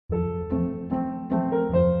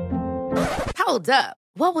Hold up.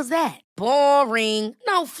 What was that? Boring.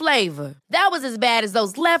 No flavor. That was as bad as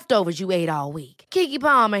those leftovers you ate all week. Keke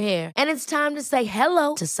Palmer here. And it's time to say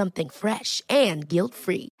hello to something fresh and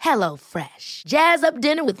guilt-free. Hello Fresh. Jazz up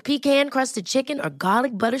dinner with pecan-crusted chicken or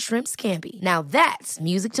garlic butter shrimp scampi. Now that's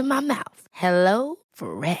music to my mouth. Hello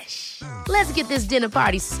Fresh. Let's get this dinner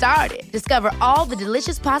party started. Discover all the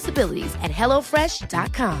delicious possibilities at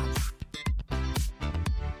hellofresh.com.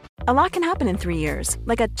 A lot can happen in 3 years,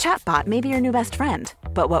 like a chatbot may be your new best friend.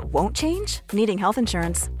 But what won't change? Needing health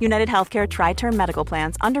insurance. United Healthcare Tri-Term Medical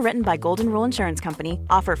Plans, underwritten by Golden Rule Insurance Company,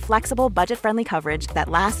 offer flexible, budget-friendly coverage that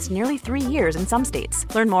lasts nearly 3 years in some states.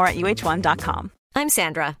 Learn more at uh1.com. I'm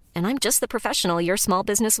Sandra, and I'm just the professional your small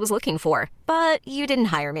business was looking for. But you didn't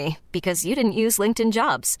hire me because you didn't use LinkedIn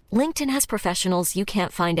Jobs. LinkedIn has professionals you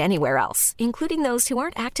can't find anywhere else, including those who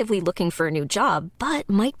aren't actively looking for a new job, but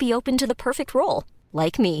might be open to the perfect role,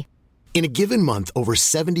 like me. In a given month, over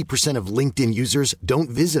 70% of LinkedIn users don't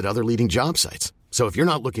visit other leading job sites. So if you're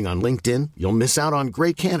not looking on LinkedIn, you'll miss out on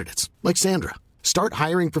great candidates like Sandra. Start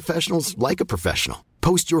hiring professionals like a professional.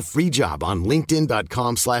 Post your free job on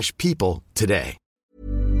linkedin.com/people today.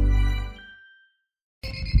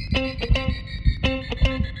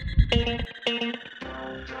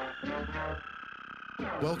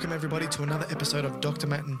 Welcome, everybody, to another episode of Dr.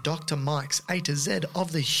 Matt and Dr. Mike's A to Z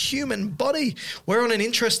of the human body. We're on an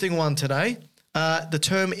interesting one today. The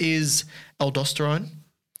term is aldosterone.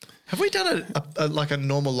 Have we done a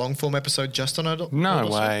normal long-form episode just on aldosterone? No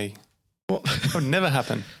way. What? That would never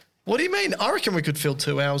happen. What do you mean? I reckon we could fill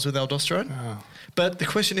 2 hours with aldosterone. Oh. But the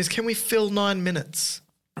question is, can we fill 9 minutes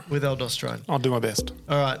with aldosterone? I'll do my best.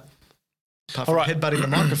 All right. Apart from headbutting the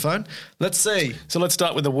microphone. Let's see. So let's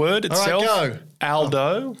start with the word itself. All right, go.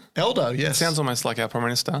 Aldo. Aldo, yes. It sounds almost like our Prime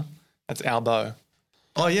Minister. That's Aldo.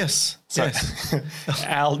 Oh, yes. So, yes.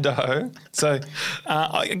 Aldo. So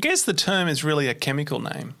I guess the term is really a chemical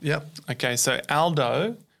name. Yep. Okay, so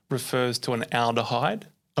Aldo refers to an aldehyde.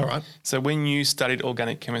 All right. So when you studied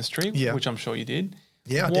organic chemistry, which I'm sure you did,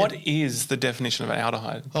 what is the definition of an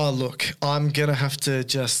aldehyde? Oh, look, I'm going to have to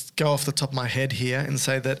just go off the top of my head here and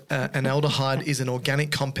say that an aldehyde is an organic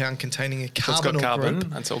compound containing a carbon it's got carbon.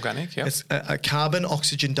 group. That's organic, yeah. It's a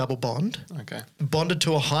carbon-oxygen double bond. Okay. Bonded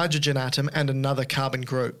to a hydrogen atom and another carbon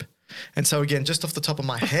group. And so, again, just off the top of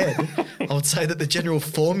my head, I would say that the general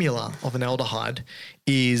formula of an aldehyde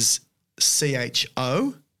is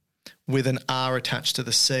CHO with an R attached to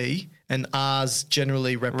the C, and R's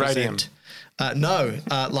generally represent... Radium.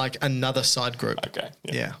 Like another side group. Okay.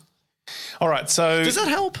 Yeah. All right. So does that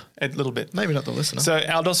help? A little bit. Maybe not the listener. So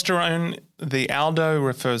aldosterone, the aldo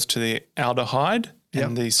refers to the aldehyde,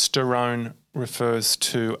 and the sterone refers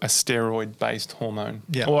to a steroid-based hormone.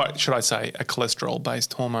 Yeah. Or should I say a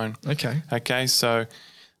cholesterol-based hormone. Okay. Okay. So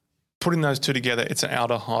putting those two together, it's an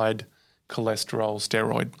aldehyde cholesterol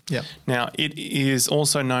steroid. Yeah. Now, it is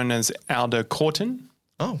also known as aldocortin.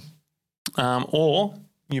 Oh. Or...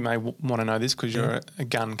 you may want to know this because you're a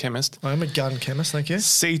gun chemist. I'm a gun chemist, thank you.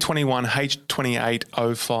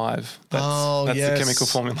 C21H28O5. That's the chemical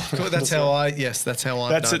formula. That's how I've known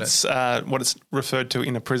it. What it's referred to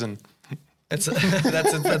in a prison. That's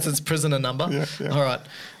its prisoner number. Yeah. All right.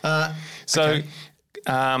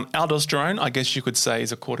 Aldosterone, I guess you could say,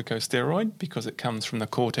 is a corticosteroid because it comes from the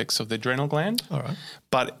cortex of the adrenal gland. All right.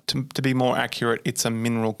 But to be more accurate, it's a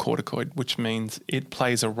mineral corticoid, which means it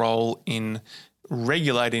plays a role in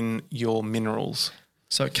regulating your minerals.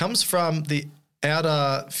 So it comes from the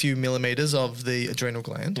outer few millimeters of the adrenal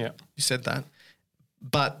gland. Yeah. You said that.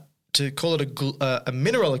 But to call it a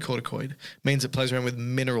mineralocorticoid means it plays around with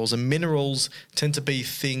minerals. And minerals tend to be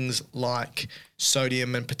things like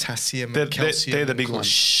sodium and potassium and calcium. They're the big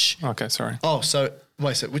ones. Okay, sorry. Oh, so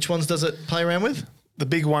wait, so which ones does it play around with? The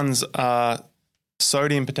big ones are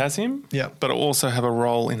sodium, potassium. Yeah. But also have a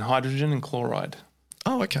role in hydrogen and chloride.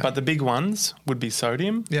 Oh, okay. But the big ones would be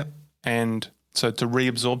sodium. Yeah. And so to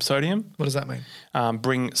reabsorb sodium. What does that mean?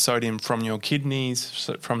 Bring sodium from your kidneys,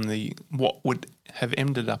 from what would have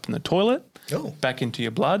ended up in the toilet, back into your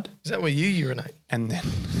blood. Is that where you urinate? And then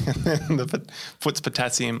puts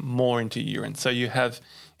potassium more into your urine. So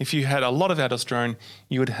if you had a lot of aldosterone,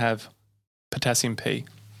 you would have potassium P.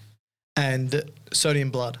 And sodium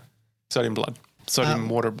blood. Sodium blood. Sodium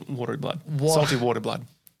watery blood. Salty water blood.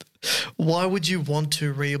 Why would you want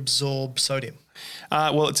to reabsorb sodium?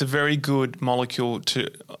 Well, it's a very good molecule to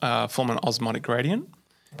form an osmotic gradient,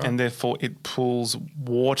 and therefore it pulls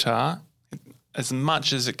water as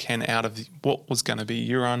much as it can out of what was going to be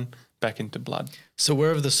urine back into blood. So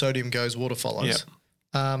wherever the sodium goes, water follows.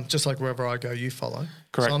 Yeah. Just like wherever I go, you follow.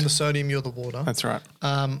 Correct. So I'm the sodium, you're the water. That's right.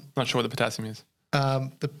 Not sure what the potassium is.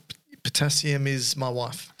 The Potassium is my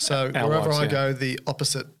wife. So Our wherever wives, I yeah. go, the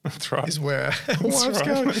opposite right. is where our wives right,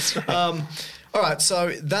 go. that's right. All right, so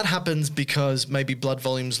that happens because maybe blood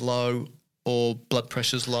volume's low or blood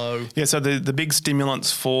pressure's low. Yeah, so the big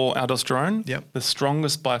stimulants for aldosterone, Yep. the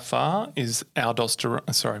strongest by far is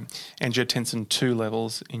angiotensin 2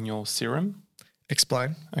 levels in your serum.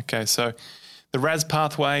 Explain. Okay, so the RAS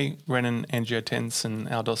pathway, renin, angiotensin,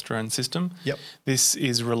 aldosterone system. Yep. This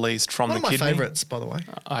is released from One the of my kidney. favourites, by the way.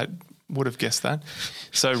 I would have guessed that.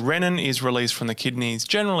 So renin is released from the kidneys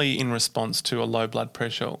generally in response to a low blood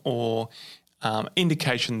pressure or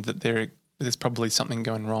indication that there's probably something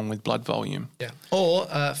going wrong with blood volume. Yeah. Or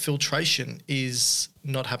filtration is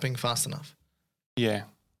not happening fast enough. Yeah,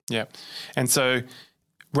 yeah. And so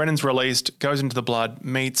renin's released, goes into the blood,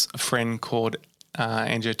 meets a friend called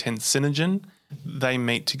angiotensinogen. They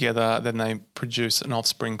meet together, then they produce an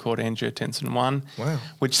offspring called angiotensin 1. Wow.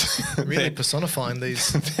 Which Really personifying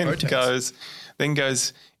these then proteins.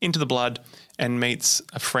 goes into the blood and meets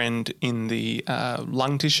a friend in the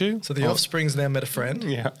lung tissue. So the offspring's now met a friend.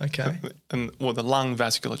 Yeah. Okay. Or the lung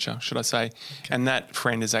vasculature, should I say. Okay. And that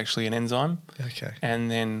friend is actually an enzyme. Okay. And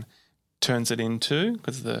then turns it into,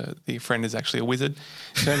 because the friend is actually a wizard,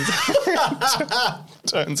 turns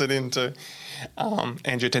it into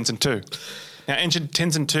angiotensin 2. Now,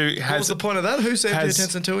 angiotensin 2 has... What was the point of that? Who's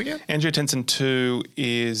angiotensin 2 again? Angiotensin 2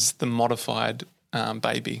 is the modified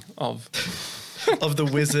baby of... of the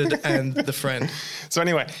wizard and the friend. So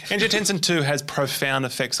anyway, angiotensin 2 has profound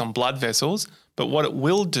effects on blood vessels, but what it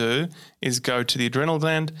will do is go to the adrenal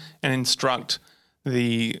gland and instruct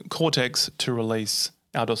the cortex to release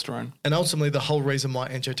aldosterone. And ultimately, the whole reason why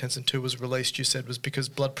angiotensin 2 was released, you said, was because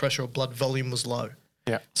blood pressure or blood volume was low.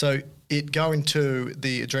 Yeah. So it going to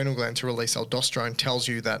the adrenal gland to release aldosterone tells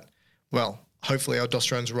you that, well, hopefully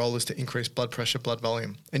aldosterone's role is to increase blood pressure, blood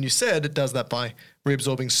volume. And you said it does that by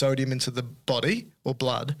reabsorbing sodium into the body or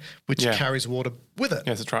blood, which carries water with it.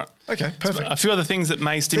 Yes, that's right. Okay, perfect. So a few other things that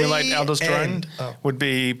may stimulate The aldosterone end. would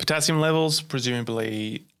be potassium levels,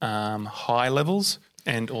 presumably high levels,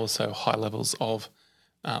 and also high levels of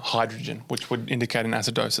hydrogen, which would indicate an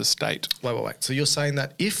acidosis state. Wait. So you're saying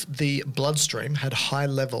that if the bloodstream had high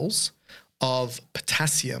levels of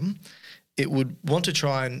potassium, it would want to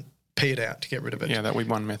try and pee it out to get rid of it. Yeah, that would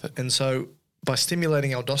be one method. And so by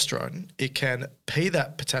stimulating aldosterone, it can pee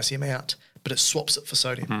that potassium out, but it swaps it for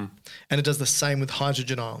sodium. And it does the same with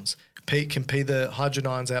hydrogen ions. Can pee the hydrogen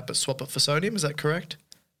ions out, but swap it for sodium. Is that correct?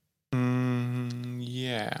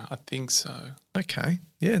 Yeah, I think so. Okay.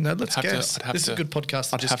 Yeah, no, let's guess. This is a good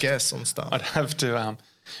podcast to just guess on stuff. I'd have to...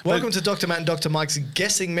 Welcome to Dr. Matt and Dr. Mike's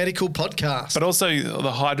Guessing Medical Podcast. But also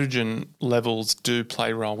the hydrogen levels do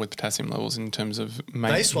play a role with potassium levels in terms of...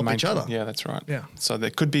 They swap each other. Yeah, that's right. Yeah. So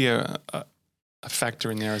there could be a factor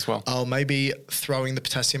in there as well. Oh, maybe throwing the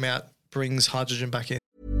potassium out brings hydrogen back in.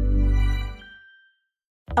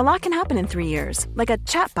 A lot can happen in 3 years, like a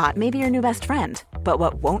chatbot may be your new best friend. But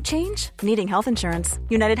what won't change? Needing health insurance.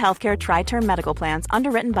 United Healthcare Tri-Term Medical Plans,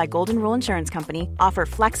 underwritten by Golden Rule Insurance Company, offer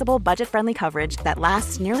flexible, budget-friendly coverage that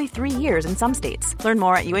lasts nearly 3 years in some states. Learn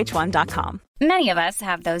more at uh1.com. Many of us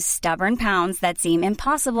have those stubborn pounds that seem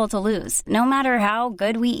impossible to lose, no matter how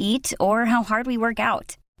good we eat or how hard we work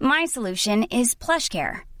out. My solution is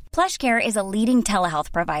PlushCare. PlushCare is a leading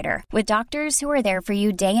telehealth provider with doctors who are there for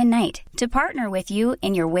you day and night to partner with you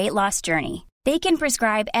in your weight loss journey. They can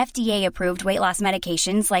prescribe FDA-approved weight loss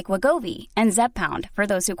medications like Wegovy and Zepbound for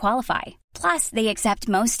those who qualify. Plus, they accept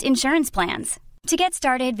most insurance plans. To get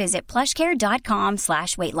started, visit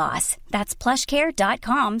plushcare.com/weightloss. That's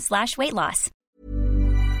plushcare.com/weightloss.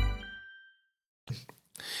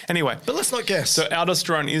 Anyway. But let's not guess. So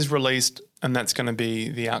aldosterone is released, and that's going to be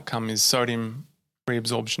the outcome is sodium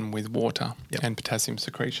reabsorption with water and potassium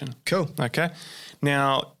secretion. Cool. Okay.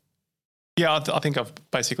 Now, yeah, I think I've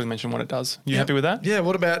basically mentioned what it does. You happy with that? Yeah.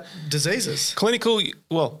 What about diseases? Clinical,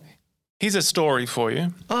 well, here's a story for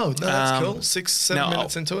you. Oh, no, that's cool. 6-7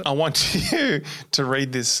 minutes into it. I want you to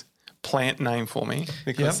read this plant name for me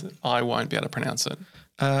because I won't be able to pronounce it.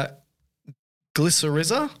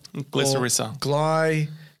 Glycyrrhiza? Glycyrrhiza.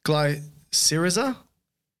 Glycyrrhiza?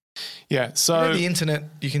 Yeah, so... On the internet,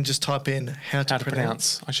 you can just type in how to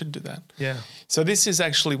pronounce. I should do that. Yeah. So this is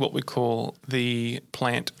actually what we call the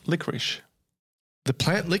plant licorice. The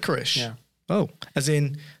plant licorice? Yeah. Oh, as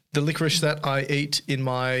in the licorice that I eat in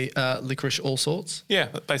my licorice all sorts? Yeah,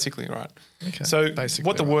 basically right. Okay. So basically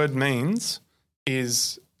what the word means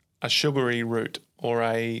is a sugary root or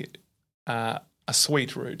a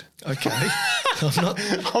sweet root. Okay. Hey,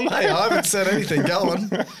 I haven't said anything. Go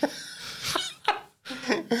on.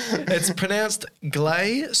 It's pronounced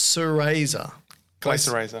Glycyrrhiza.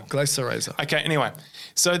 Glacier razor. Okay, anyway.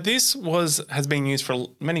 So this has been used for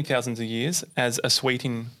many thousands of years as a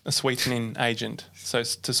sweetening agent, so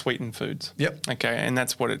to sweeten foods. Yep. Okay, and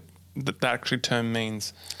that's what that actually term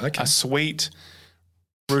means. Okay. A sweet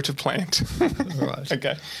root of plant. Right.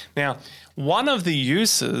 Okay. Now, one of the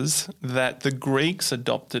uses that the Greeks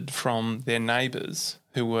adopted from their neighbours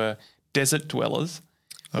who were desert dwellers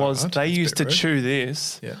was they used to chew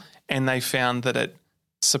this and they found that it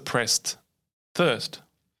suppressed thirst.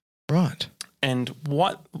 Right. And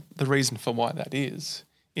what the reason for why that is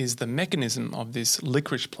the mechanism of this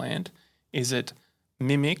licorice plant is it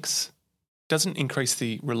doesn't increase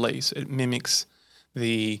the release, it mimics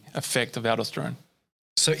the effect of aldosterone.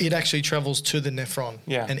 So it actually travels to the nephron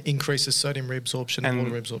and increases sodium reabsorption and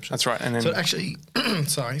water reabsorption. That's right. And then, so it actually,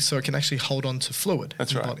 so it can actually hold on to fluid in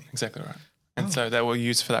the body. Exactly right. And so they were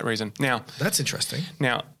used for that reason. Now, that's interesting.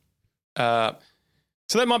 Now,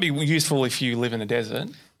 so that might be useful if you live in a desert,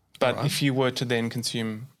 but if you were to then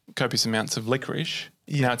consume copious amounts of licorice,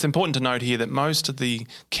 now it's important to note here that most of the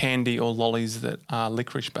candy or lollies that are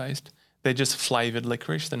licorice-based, they're just flavoured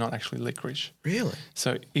licorice. They're not actually licorice. Really?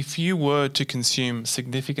 So if you were to consume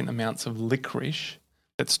significant amounts of licorice,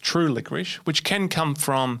 that's true licorice, which can come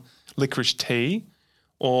from licorice tea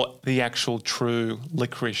or the actual true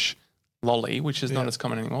licorice lolly, which is not as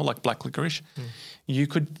common anymore, like black licorice, you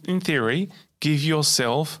could, in theory, give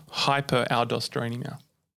yourself hyperaldosteronemia.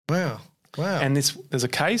 Wow. And there's a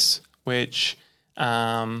case which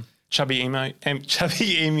Chubby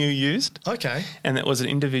Emu used. Okay. And it was an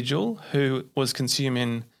individual who was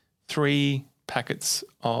consuming 2 to 3 packets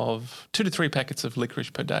of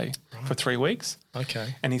licorice per day for 3 weeks.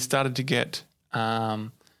 Okay. And he started to get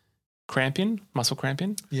muscle cramping.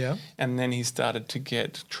 Yeah. And then he started to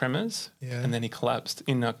get tremors. Yeah. And then he collapsed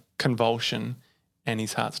in a convulsion and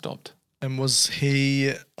his heart stopped. And was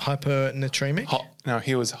he hypernatremic? No,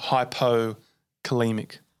 he was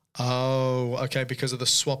hypokalemic. Oh, okay, because of the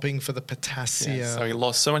swapping for the potassium. Yeah, so he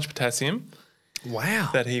lost so much potassium.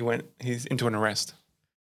 Wow. That he's into an arrest.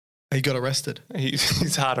 He got arrested?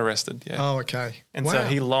 He's hard arrested, yeah. Oh, okay. And so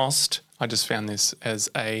he lost, I just found this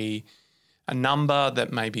as a number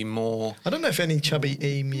that may be more. I don't know if any Chubby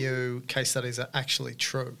Emu case studies are actually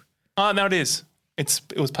true. Oh, no, it is. It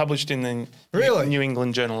was published in the New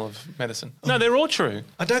England Journal of Medicine. No, they're all true.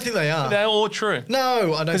 I don't think they are. They're all true. No,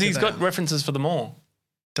 I don't think because he's got references for them all.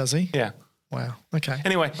 Does he? Yeah. Wow. Okay.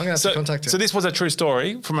 Anyway, I'm going to have to contact him. So this was a true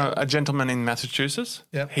story from a gentleman in Massachusetts.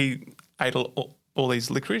 Yeah. He ate all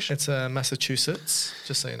these licorice. It's Massachusetts,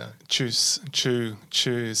 just so you know. Chew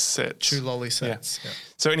sets. Chew lolly sets. Yeah.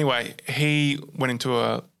 So anyway, he went into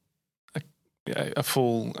a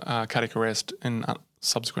full cardiac arrest and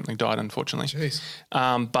subsequently died, unfortunately. Jeez.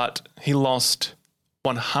 But he lost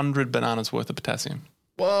 100 bananas worth of potassium.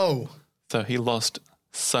 Whoa. So he lost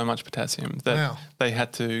so much potassium that they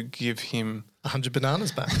had to give him 100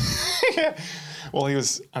 bananas back. Yeah. Well, he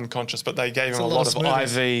was unconscious, but they gave him a lot of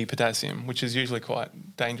IV potassium, which is usually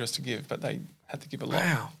quite dangerous to give, but they had to give a lot.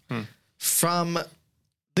 Wow. From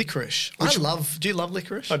licorice. Do you love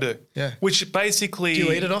licorice? I do. Yeah. Which basically... Do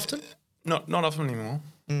you eat it often? Not often anymore.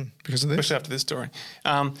 Because of this? Especially after this story.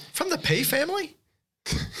 From the pea family?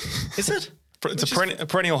 Is it? It's a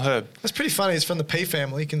perennial herb. That's pretty funny. It's from the pea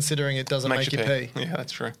family, considering it doesn't make you pee. Yeah,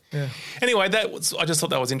 that's true. Yeah. Anyway, I just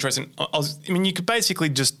thought that was interesting. You could basically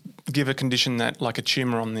just give a condition that, like a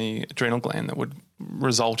tumour on the adrenal gland, that would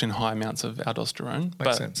result in high amounts of aldosterone.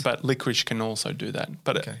 Makes sense. But licorice can also do that.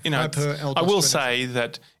 But Okay. I will say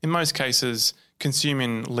that in most cases,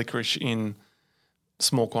 consuming licorice in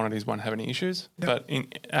small quantities won't have any issues. Yep. But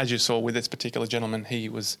as you saw with this particular gentleman, he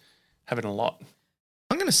was having a lot.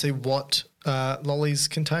 I'm going to see what lollies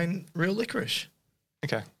contain real licorice.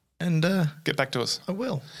 Okay. And get back to us. I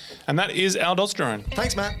will. And that is aldosterone.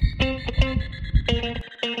 Thanks, Matt.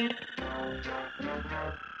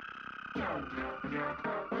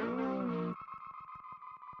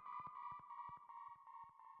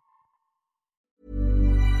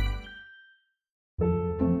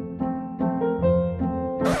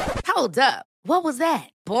 Hold up. What was that?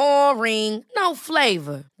 Boring. No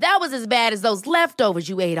flavor. That was as bad as those leftovers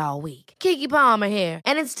you ate all week. Keke Palmer here,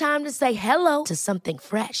 and it's time to say hello to something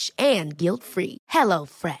fresh and guilt-free. Hello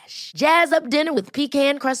Fresh. Jazz up dinner with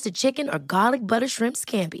pecan-crusted chicken or garlic butter shrimp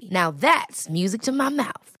scampi. Now that's music to my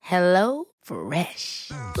mouth. Hello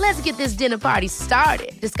Fresh. Let's get this dinner party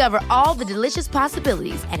started. Discover all the delicious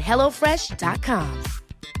possibilities at hellofresh.com.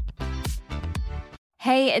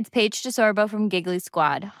 Hey, it's Paige DeSorbo from Giggly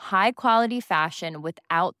Squad. High quality fashion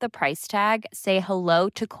without the price tag. Say hello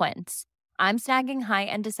to Quince. I'm snagging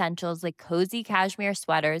high-end essentials like cozy cashmere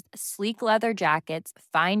sweaters, sleek leather jackets,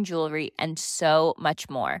 fine jewelry, and so much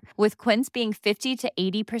more. With Quince being 50 to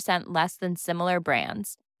 80% less than similar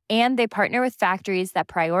brands. And they partner with factories that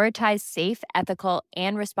prioritize safe, ethical,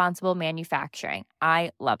 and responsible manufacturing. I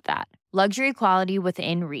love that. Luxury quality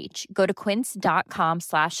within reach. Go to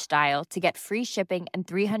quince.com/style to get free shipping and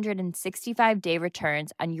 365-day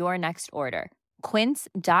returns on your next order.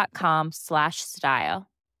 Quince.com/style.